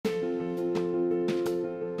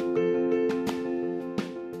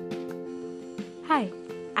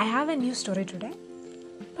I have a new story today,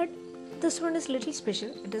 but this one is little special.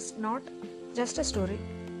 It is not just a story,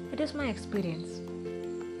 it is my experience.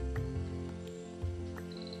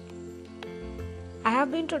 I have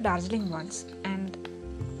been to Darjeeling once, and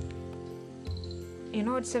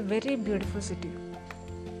it's a very beautiful city.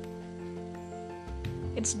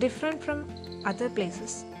 It's different from other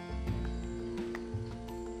places.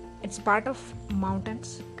 It's part of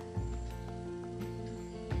mountains,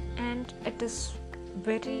 and it is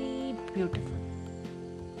very beautiful.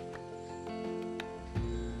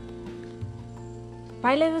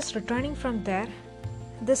 While I was returning from there,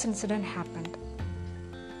 this incident happened.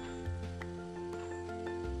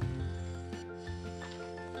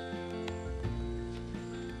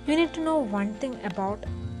 You need to know one thing about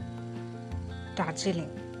Darjeeling.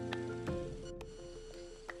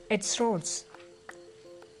 Its roads.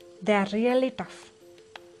 They are really tough.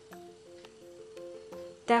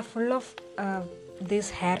 They are full of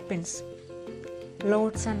these hairpins.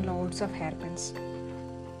 Loads and loads of hairpins.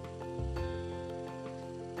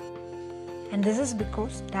 And this is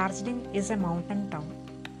because Darjeeling is a mountain town.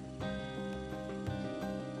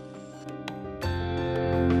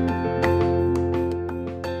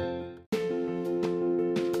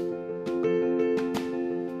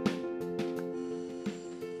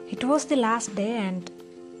 It was the last day and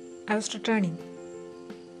I was returning.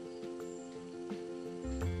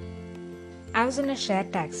 I was in a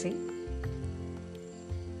shared taxi.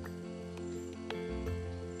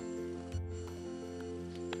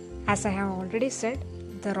 As I have already said,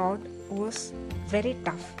 the road was very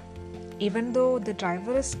tough. Even though the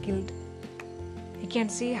driver is skilled, you can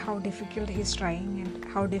see how difficult he is trying and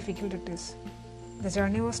how difficult it is. The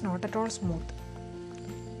journey was not at all smooth.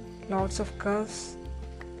 Lots of curves,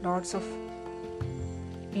 lots of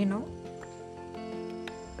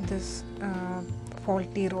this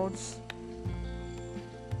faulty roads,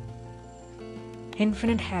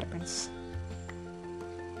 infinite hairpins.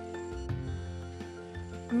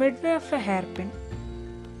 Midway of a hairpin,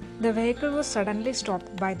 the vehicle was suddenly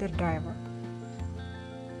stopped by the driver.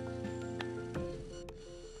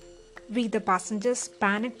 We, the passengers,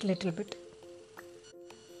 panicked a little bit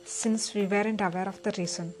since we weren't aware of the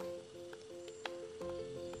reason.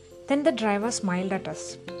 Then the driver smiled at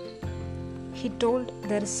us. He told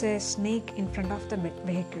there is a snake in front of the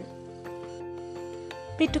vehicle.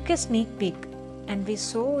 We took a sneak peek and we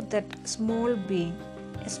saw that small being,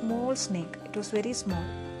 a small snake. It was very small.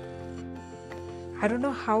 I don't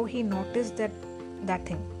know how he noticed that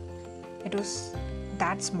thing. It was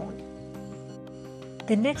that small.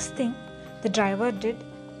 The next thing the driver did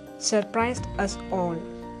surprised us all.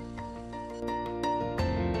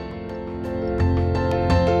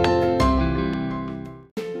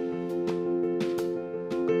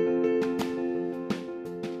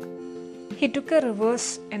 He took a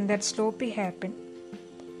reverse in that slopey hairpin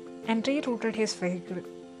and rerouted his vehicle.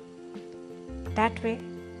 That way,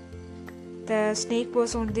 the snake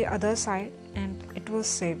was on the other side and it was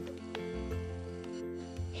saved.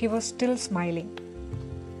 He was still smiling.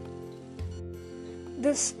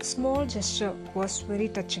 This small gesture was very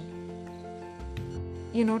touching.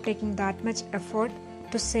 Taking that much effort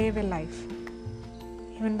to save a life,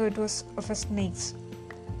 even though it was of a snake's.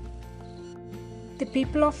 The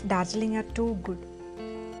people of Darjeeling are too good.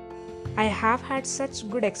 I have had such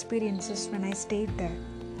good experiences when I stayed there,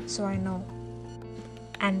 so I know.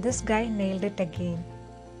 And this guy nailed it again.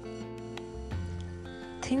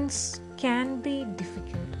 Things can be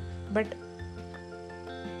difficult, but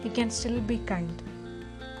we can still be kind.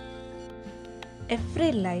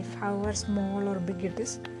 Every life, however small or big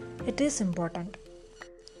it is important.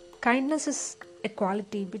 Kindness is a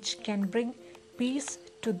quality which can bring peace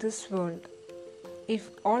to this world. If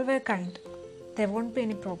all were kind, there won't be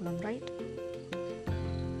any problem, right?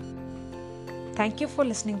 Thank you for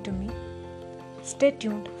listening to me. Stay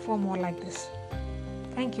tuned for more like this.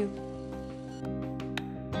 Thank you.